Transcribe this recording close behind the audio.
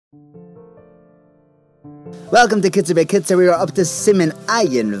Welcome to Kitzur Bekitzur. We are up to Siman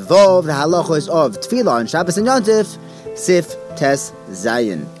Ayin Vov, the halachos of Tefillah on Shabbos and Yom Tov, Sif Tes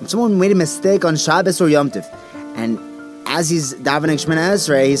Zayin. If someone made a mistake on Shabbos or Yom Tov, and as he's davening Shemana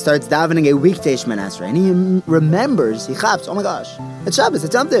Esrei, he starts davening a weekday Shemana Esrei, and he remembers, he chaps, oh my gosh, it's Shabbos,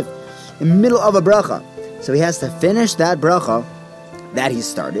 it's Yom Tov, in the middle of a bracha. So he has to finish that bracha that he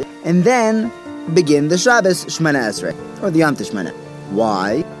started, and then begin the Shabbos Shemana Esrei, or the Yom Tov Shemana.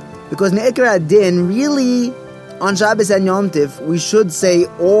 Why? Because Ne'ikar Adin, really, on Shabbos and Yom Tov, we should say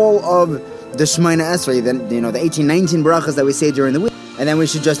all of the Shemana Esrei, the 18, 19 brachas that we say during the week, and then we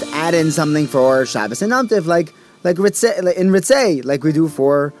should just add in something for Shabbos and Yom Tov, like in Ritzei, like we do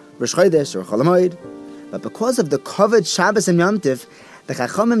for Rosh Chodesh or Chol HaMoed. But because of the covered Shabbos and Yom Tov, the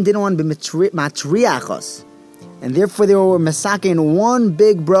Chachamim didn't want to be matriachos, and therefore they were masaking one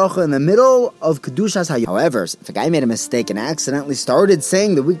big bracha in the middle of Kedushas Hayom. However, if a guy made a mistake and accidentally started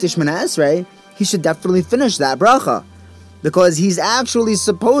saying the weekday Shemana Esrei, he should definitely finish that bracha, because he's actually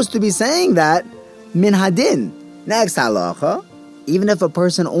supposed to be saying that min hadin. Next halacha, even if a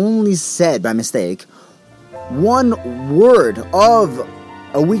person only said by mistake one word of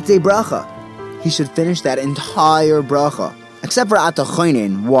a weekday bracha, he should finish that entire bracha, except for Atah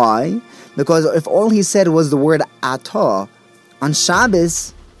Choinen. Why? Because if all he said was the word Atah, on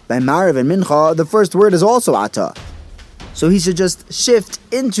Shabbos, by Marav and Mincha, the first word is also Atah. So he should just shift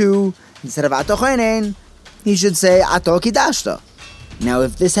into, instead of Atah Choinen, he should say Atah Kidashta. Now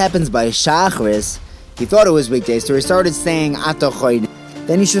if this happens by Shachris, he thought it was weekdays, so he started saying Atah Choinen,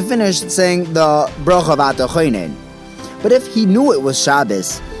 then he should finish saying the bracha of Atah Choinen. But if he knew it was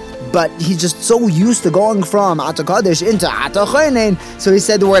Shabbos, but he's just so used to going from Atah Kodesh into Atah Choinen, so he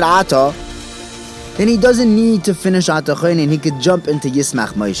said the word Atah, then he doesn't need to finish Atah Choinen, he could jump into Yismach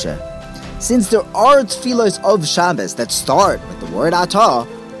Moshe. Since there are tefillos of Shabbos that start with the word Atah,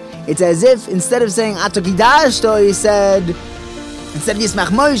 it's as if instead of saying Atah Kidashta, he said, instead of Yismach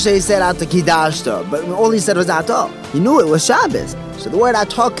Moshe, he said Atah Kidashta, but all he said was Atah. He knew it was Shabbos. So the word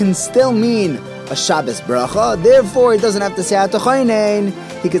Atah can still mean a Shabbos bracha, therefore he doesn't have to say Atah Choinen,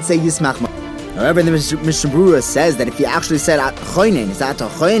 he could say Yismach Moshe. However, the Mishnah Berurah says that if he actually said Atah Choinen, it's Atah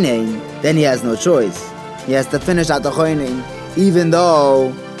Choinen, then he has no choice. He has to finish Atah Choinen, even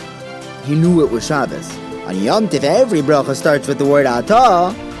though he knew it was Shabbos. On Yom Tov, every bracha starts with the word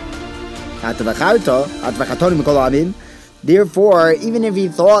Atah, Atah V'charta, Atah V'chartonim Kol Ha'amim. Therefore, even if he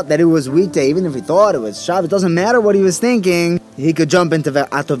thought that it was weekday, even if he thought it was Shabbos, it doesn't matter what he was thinking, he could jump into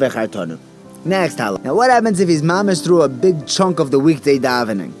Atah V'chartonim. Next halach. Now what happens if he's mamish through a big chunk of the weekday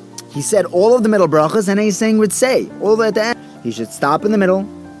davening? He said all of the middle brachas and he's saying Ritzei, all the way at the end. He should stop in the middle,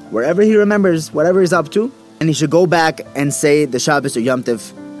 wherever he remembers, whatever he's up to, and he should go back and say the Shabbos or Yom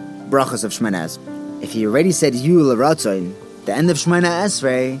Tov brachas of Shemana Esrei. If he already said Yul Ratzoin, the end of Shemana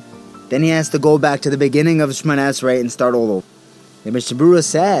Esrei, then he has to go back to the beginning of Shemana Esrei and start all over. The Mishnah Berurah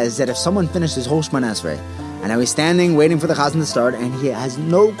says that if someone finished his whole Shemana Esrei, and now he's standing waiting for the chazan to start, and he has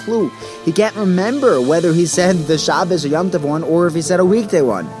no clue, he can't remember whether he said the Shabbos or Yom Tov one, or if he said a weekday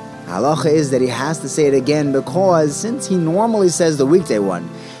one. Halacha is that he has to say it again, because since he normally says the weekday one,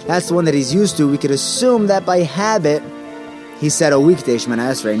 that's the one that he's used to, we could assume that by habit, he said a weekday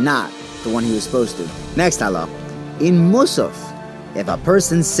Shemana Esrei, not the one he was supposed to. Next halacha. In Musaf, if a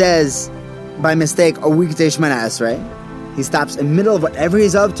person says by mistake a weekday Shemana Esrei, he stops in the middle of whatever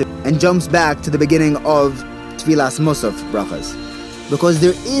he's up to and jumps back to the beginning of Tfilas Musaf brachas. Because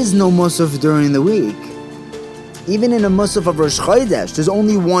there is no Musaf during the week. Even in a Musaf of Rosh Chodesh, there's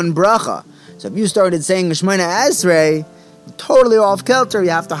only one bracha. So if you started saying Shemana Esrei, totally off kilter, you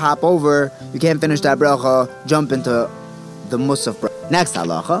have to hop over, you can't finish that bracha, jump into the Musaf bracha. Next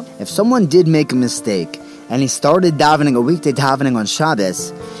halacha, if someone did make a mistake and he started davening a weekday davening on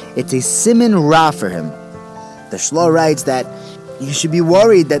Shabbos, it's a siman ra for him. The Shlo writes that you should be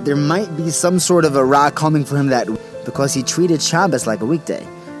worried that there might be some sort of a ra coming for him that week, because he treated Shabbos like a weekday,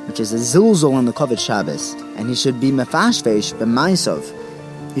 which is a zilzul on the covet Shabbos, and he should be mefashvesh b'maisov.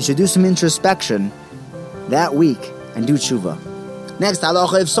 He should do some introspection that week and do tshuva. Next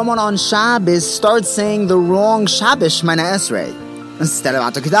halacha, if someone on Shabbos starts saying the wrong Shabbos Shemana Esrei, instead of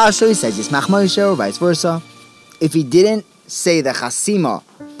Atah Kedasha, he says Yismach Moshe, or vice versa. If he didn't say the Chasima,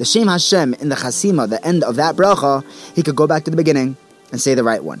 the Shem Hashem in the Chasima, the end of that bracha, he could go back to the beginning and say the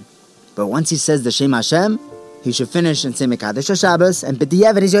right one. But once he says the Shem Hashem, he should finish and say Mekadesh Shabbos and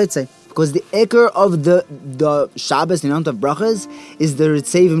B'diavad is Yotzei. Because the ikar of the Shabbos, the Yom Tov brachas, is the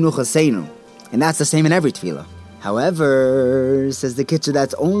Ritzei V'mnuchaseinu. And that's the same in every tefillah. However, says the Kitzur,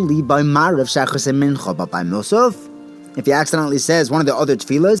 that's only by Marav, Shachris, and Mincha. But by Musaf, if he accidentally says one of the other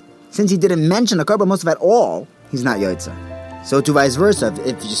tefillahs, since he didn't mention a Korban Musaf at all, he's not Yotzei. So too vice versa.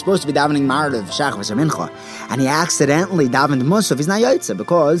 If you're supposed to be davening Ma'ariv, Shachris, or Mincha, and he accidentally davened Musaf, he's not Yaitse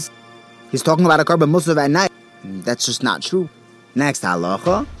because he's talking about a Korban Musaf at night. That's just not true. Next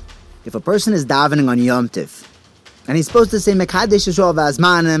halacha, if a person is davening on Yom Tiv, and he's supposed to say Mekadesh Yisrael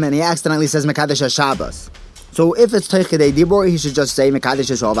V'Azmanim, and he accidentally says Mekadesh HaShabbos. So if it's Teichidei Dibor, he should just say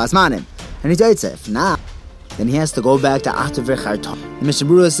Mekadesh Yisrael V'Azmanim. And he's Yaitse. If not, then he has to go back to Achtav Recharton. The Mishnah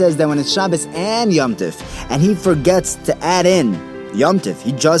Berurah says that when it's Shabbos and Yom Tiv, and he forgets to add in Yom Tiv,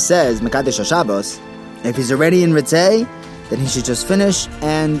 he just says Mekadesh HaShabbos. If he's already in Ritzei, then he should just finish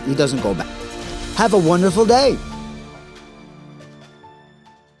and he doesn't go back. Have a wonderful day.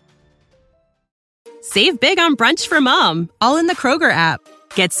 Save big on brunch for mom, all in the Kroger app.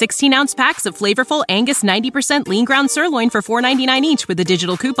 Get 16-ounce packs of flavorful Angus 90% lean ground sirloin for $4.99 each with a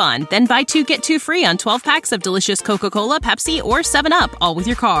digital coupon. Then buy 2, get 2 free on 12 packs of delicious Coca-Cola, Pepsi, or 7-Up, all with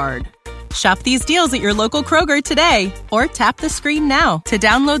your card. Shop these deals at your local Kroger today, or tap the screen now to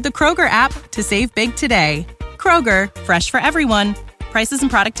download the Kroger app to save big today. Kroger, fresh for everyone. Prices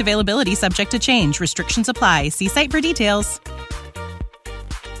and product availability subject to change. Restrictions apply. See site for details.